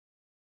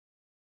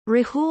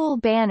Rahul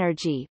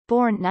Banerjee,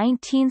 born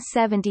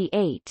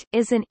 1978,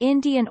 is an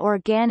Indian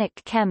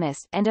organic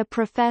chemist and a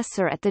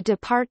professor at the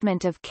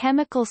Department of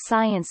Chemical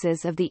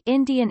Sciences of the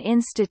Indian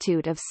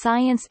Institute of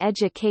Science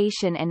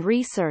Education and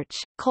Research,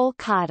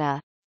 Kolkata.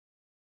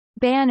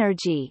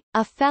 Banerjee,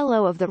 a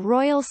Fellow of the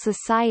Royal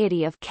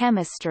Society of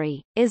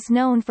Chemistry, is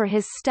known for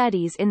his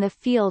studies in the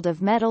field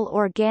of metal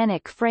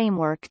organic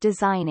framework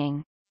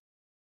designing.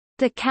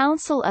 The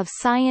Council of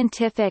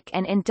Scientific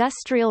and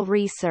Industrial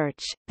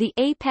Research, the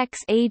apex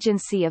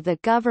agency of the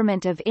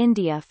Government of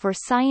India for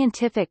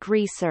Scientific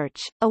Research,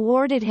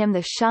 awarded him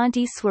the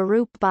Shanti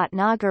Swarup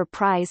Bhatnagar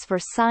Prize for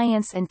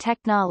Science and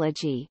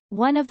Technology,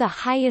 one of the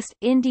highest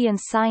Indian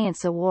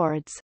science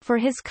awards, for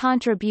his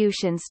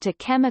contributions to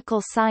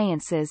chemical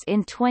sciences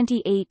in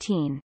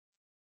 2018.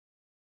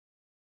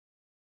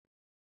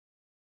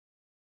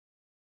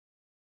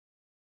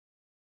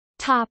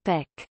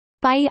 Topic: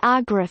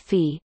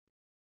 Biography.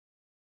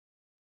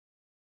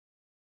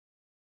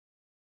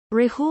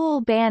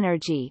 Rahul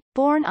Banerjee,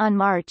 born on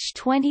March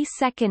 22,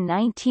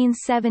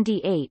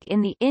 1978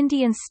 in the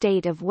Indian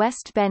state of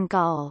West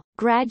Bengal,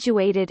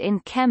 graduated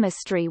in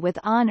chemistry with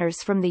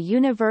honours from the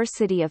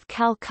University of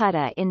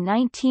Calcutta in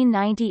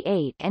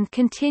 1998 and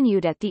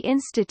continued at the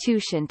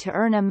institution to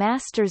earn a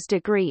master's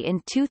degree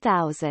in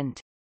 2000.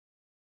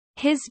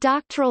 His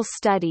doctoral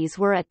studies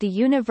were at the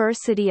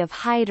University of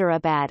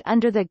Hyderabad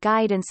under the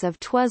guidance of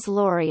TWAS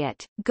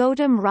laureate,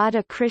 Gautam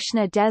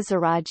Radhakrishna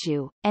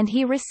Desaraju, and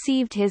he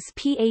received his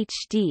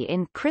Ph.D.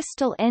 in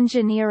crystal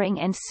engineering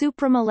and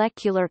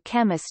supramolecular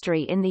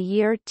chemistry in the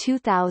year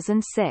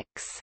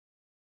 2006.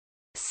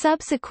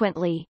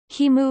 Subsequently,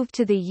 he moved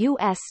to the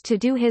U.S. to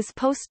do his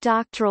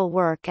postdoctoral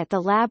work at the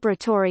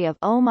laboratory of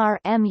Omar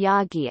M.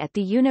 Yagi at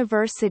the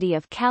University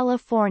of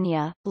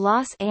California,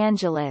 Los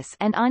Angeles,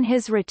 and on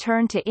his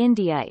return to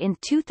India in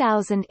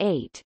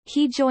 2008,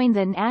 he joined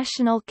the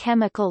National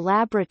Chemical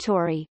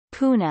Laboratory,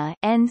 Pune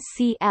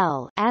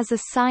 (NCL) as a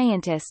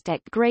scientist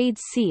at Grade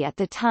C. At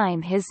the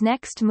time his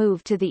next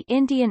move to the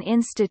Indian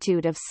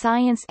Institute of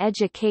Science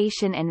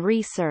Education and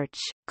Research,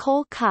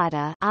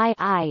 Kolkata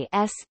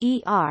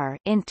IISER,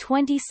 in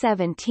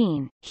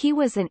 2017, he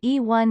was an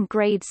E1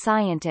 grade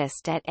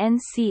scientist at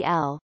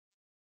NCL.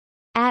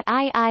 At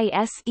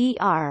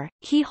IISER,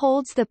 he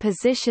holds the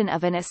position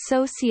of an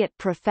associate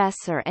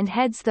professor and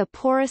heads the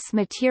Porous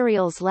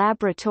Materials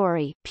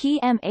Laboratory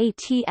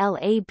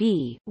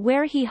 (PMATLAB),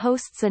 where he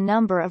hosts a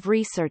number of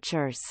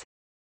researchers.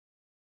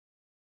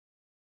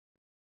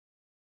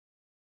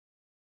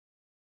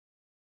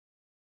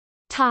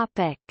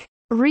 Topic: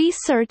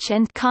 Research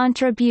and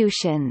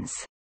contributions.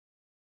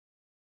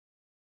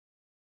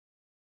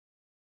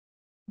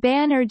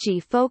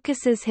 Banerjee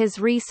focuses his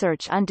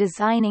research on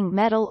designing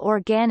metal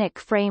organic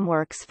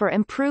frameworks for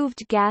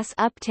improved gas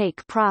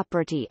uptake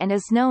property and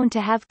is known to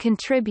have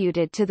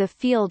contributed to the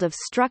field of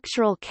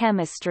structural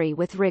chemistry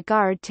with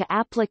regard to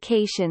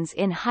applications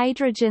in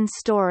hydrogen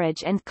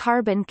storage and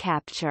carbon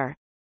capture.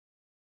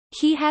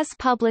 He has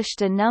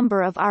published a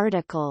number of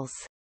articles.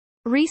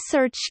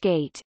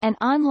 ResearchGate, an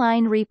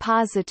online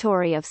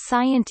repository of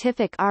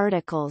scientific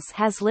articles,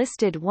 has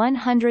listed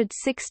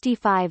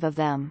 165 of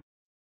them.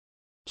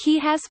 He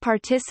has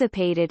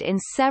participated in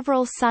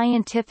several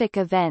scientific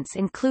events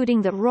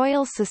including the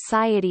Royal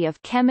Society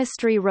of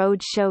Chemistry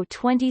Roadshow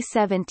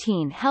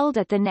 2017 held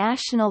at the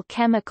National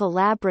Chemical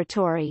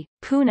Laboratory,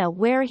 Pune,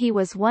 where he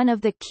was one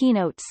of the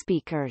keynote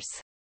speakers.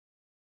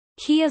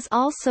 He is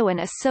also an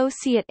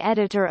associate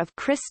editor of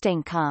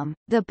Christencom,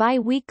 the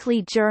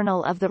bi-weekly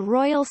journal of the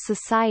Royal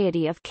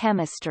Society of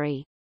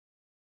Chemistry.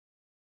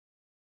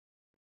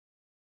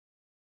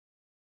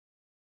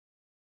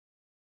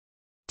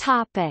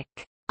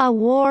 Topic: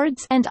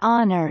 Awards and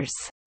honors.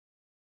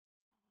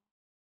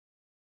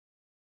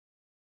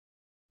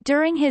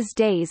 During his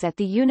days at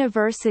the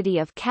University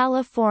of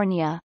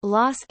California,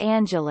 Los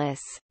Angeles,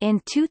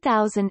 in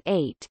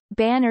 2008,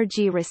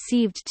 Banerjee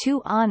received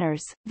 2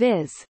 honors,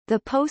 viz., the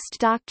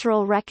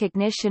Postdoctoral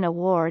Recognition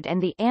Award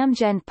and the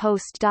Amgen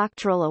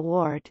Postdoctoral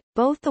Award,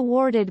 both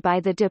awarded by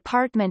the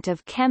Department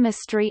of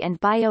Chemistry and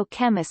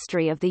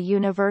Biochemistry of the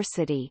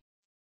university.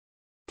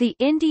 The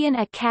Indian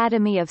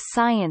Academy of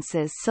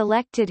Sciences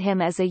selected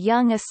him as a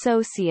Young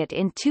Associate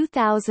in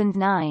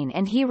 2009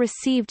 and he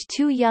received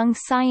 2 Young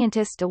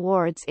Scientist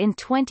Awards in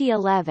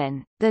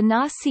 2011, the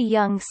NACI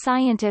Young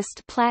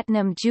Scientist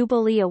Platinum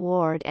Jubilee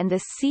Award and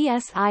the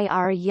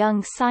CSIR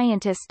Young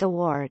Scientist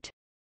Award.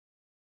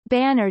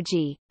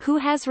 Banerjee, who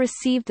has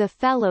received the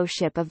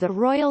Fellowship of the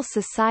Royal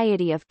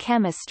Society of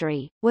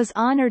Chemistry, was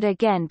honoured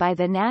again by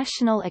the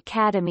National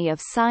Academy of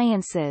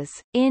Sciences,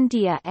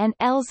 India and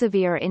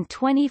Elsevier in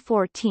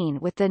 2014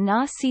 with the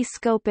NACI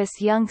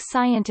Scopus Young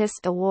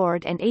Scientist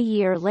Award, and a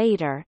year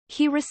later,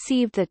 he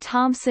received the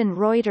Thomson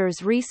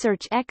Reuters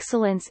Research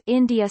Excellence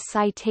India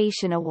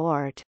Citation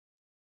Award.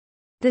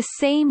 The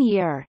same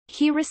year,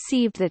 he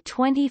received the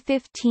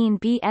 2015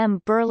 B.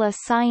 M. Birla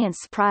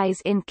Science Prize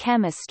in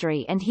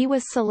Chemistry and he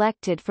was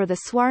selected for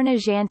the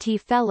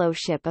Swarnajanti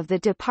Fellowship of the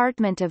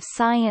Department of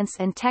Science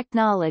and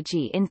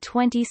Technology in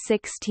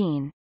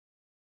 2016.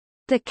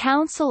 The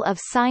Council of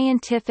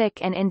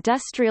Scientific and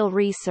Industrial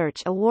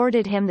Research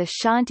awarded him the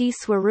Shanti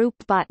Swarup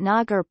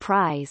Bhatnagar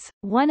Prize,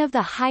 one of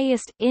the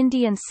highest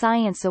Indian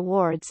science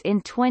awards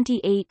in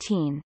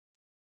 2018.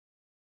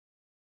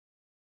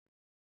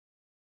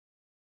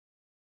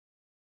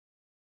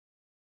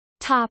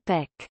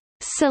 Topic: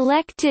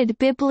 Selected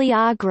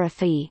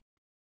bibliography.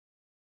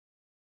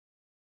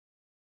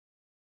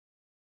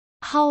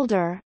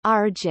 Halder,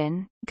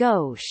 Arjun,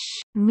 Ghosh,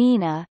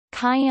 Meena,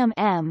 Khayyam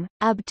M.,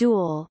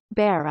 Abdul,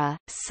 Bara,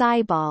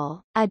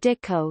 Saibal,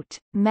 Adikot,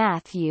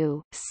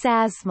 Matthew,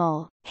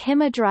 Sasmal,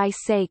 Himadri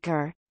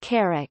Sekar,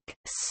 Karak,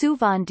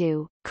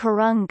 Suvandhu,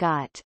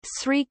 Karungat,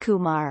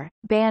 Srikumar,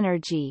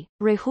 Banerjee,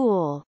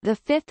 Rahul. The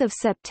 5th of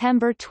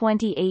September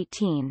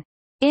 2018.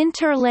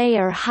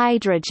 Interlayer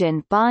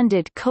hydrogen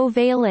bonded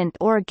covalent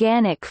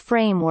organic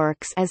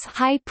frameworks as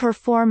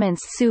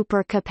high-performance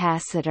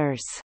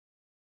supercapacitors.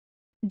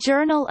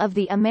 Journal of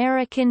the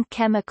American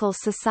Chemical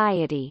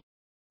Society.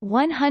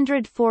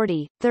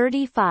 140,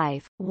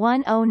 35,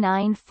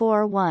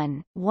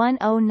 10941,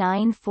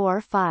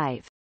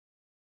 10945.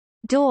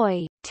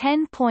 doi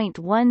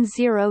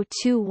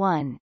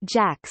 10.1021,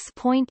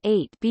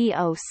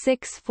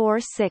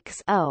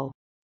 jax.8b06460.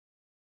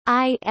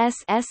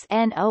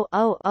 ISSN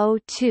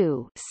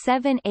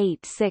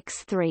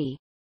 0002-7863.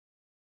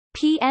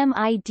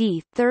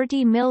 PMID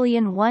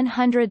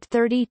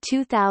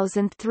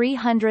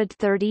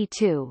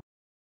 30132332.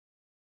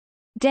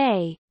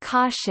 Day,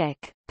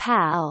 Kaushik,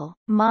 Pal,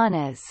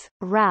 Manas,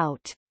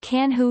 Rout,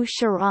 Kanhu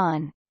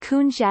Sharan,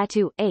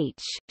 Kunjatu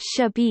H,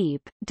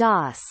 Shabib,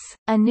 Das,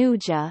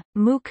 Anuja,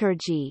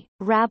 Mukherjee,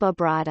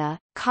 Rababrata,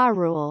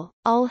 Karul,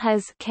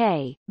 Ulhas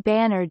K,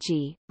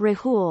 Banerjee,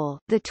 Rahul.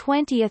 The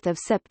 20th of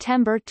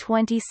September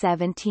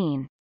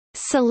 2017.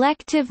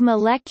 Selective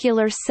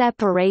molecular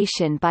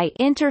separation by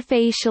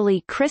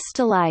interfacially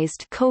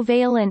crystallized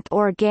covalent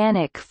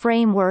organic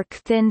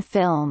framework thin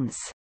films.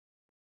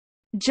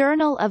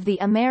 Journal of the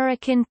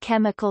American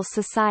Chemical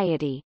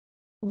Society.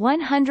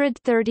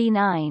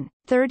 139,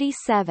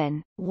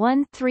 37,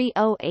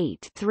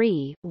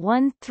 13083,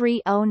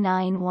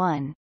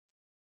 13091.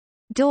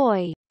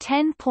 doi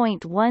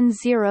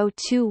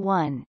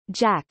 10.1021,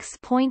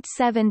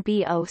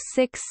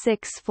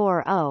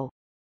 jax.7b06640.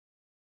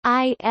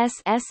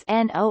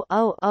 ISSN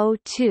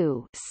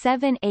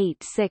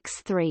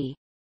 0002-7863.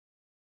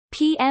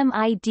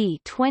 PMID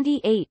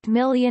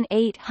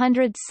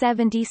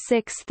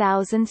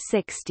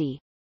 28,876,060.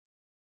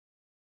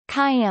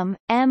 Khayyam,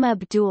 M.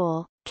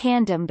 Abdul,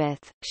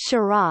 Kandambith,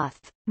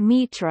 Sharath,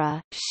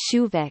 Mitra,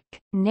 Shuvik,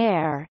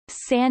 Nair,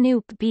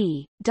 Sanup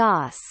B.,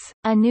 Das,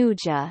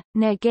 Anuja,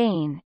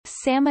 Nagain,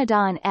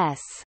 Samadan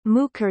S.,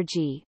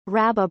 Mukherjee,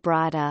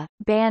 Rababrata,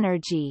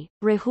 Banerjee,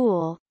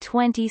 Rahul.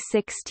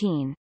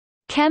 2016.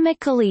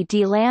 Chemically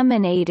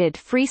delaminated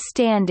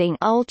freestanding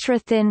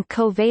ultrathin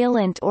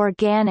covalent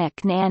organic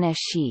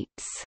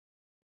nanosheets.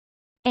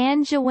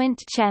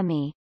 Anjawant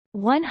Chemi.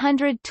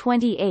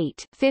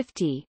 128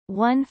 50,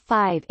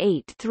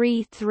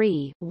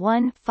 15833,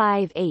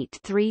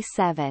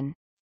 15837.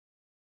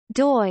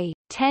 doi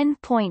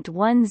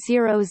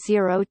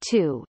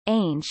 10.1002,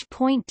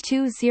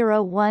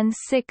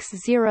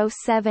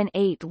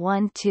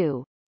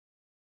 Ainge.2016078112.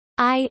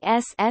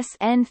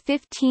 ISSN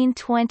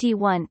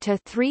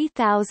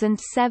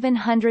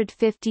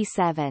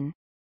 1521-3757.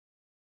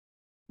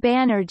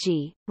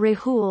 Banerjee,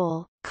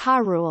 Rahul,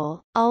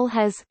 Karul,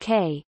 Ulhas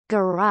K,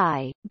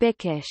 Garai,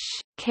 Bikish,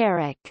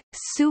 Karak,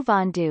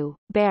 Suvandhu,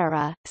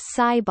 Bara,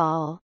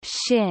 Saibal,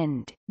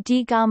 Shind,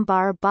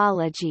 Digambar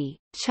Balaji,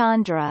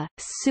 Chandra,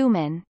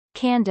 Suman,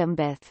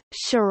 Kandambith,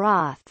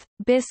 Sharath,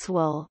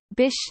 Biswal,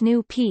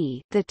 Bishnu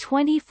P. The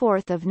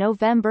 24th of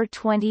November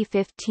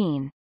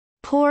 2015.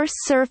 Pore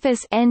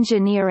surface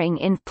engineering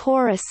in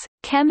porous,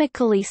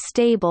 chemically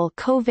stable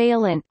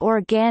covalent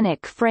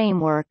organic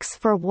frameworks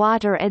for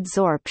water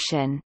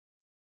adsorption.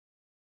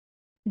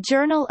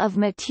 Journal of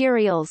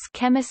Materials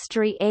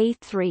Chemistry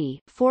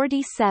A3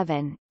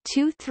 47,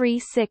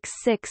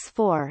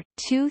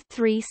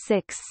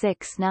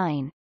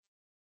 23664-23669.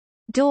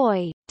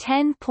 doi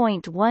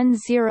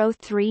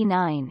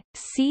 10.1039,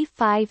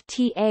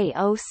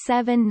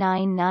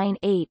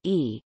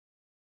 C5TA07998E.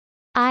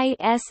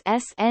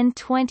 ISSN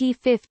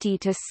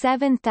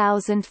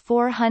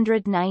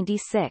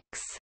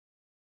 2050-7496.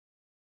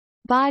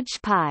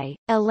 Bajpai,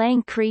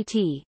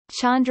 Alankriti,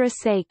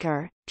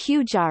 Chandrasekhar,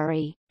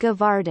 Pujari,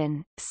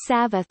 Govardhan,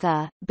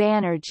 Savatha,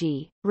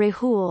 Banerjee,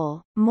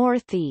 Rahul,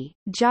 Murthy,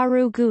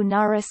 Jarugu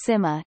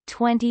Narasimha.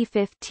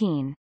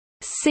 2015.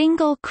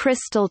 Single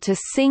crystal to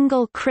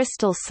single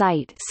crystal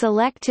site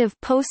selective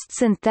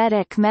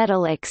postsynthetic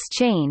metal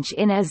exchange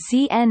in a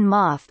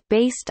ZN-MOF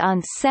based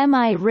on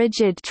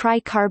semi-rigid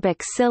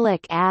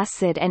tricarboxylic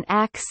acid and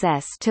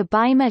access to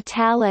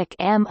bimetallic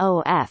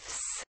MOFs.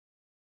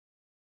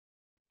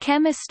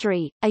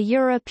 Chemistry, a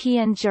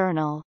European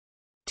journal.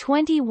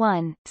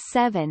 21,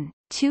 7,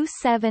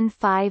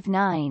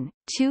 2759,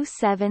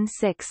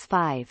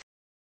 2765.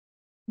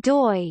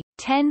 doi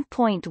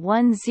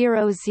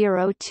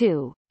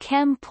 10.1002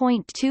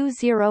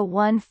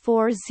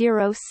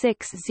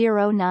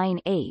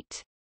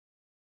 chem.201406098.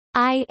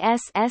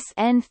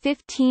 ISSN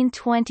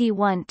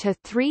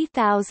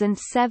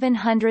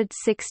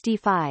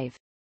 1521-3765.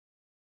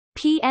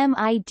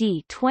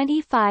 PMID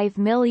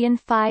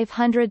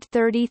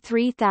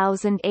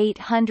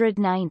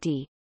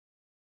 25533890.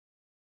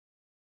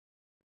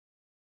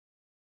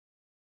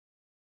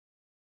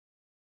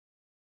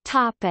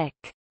 Topic.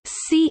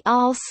 See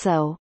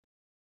also.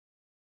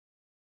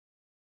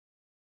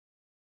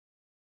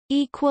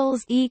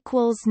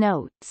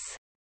 Notes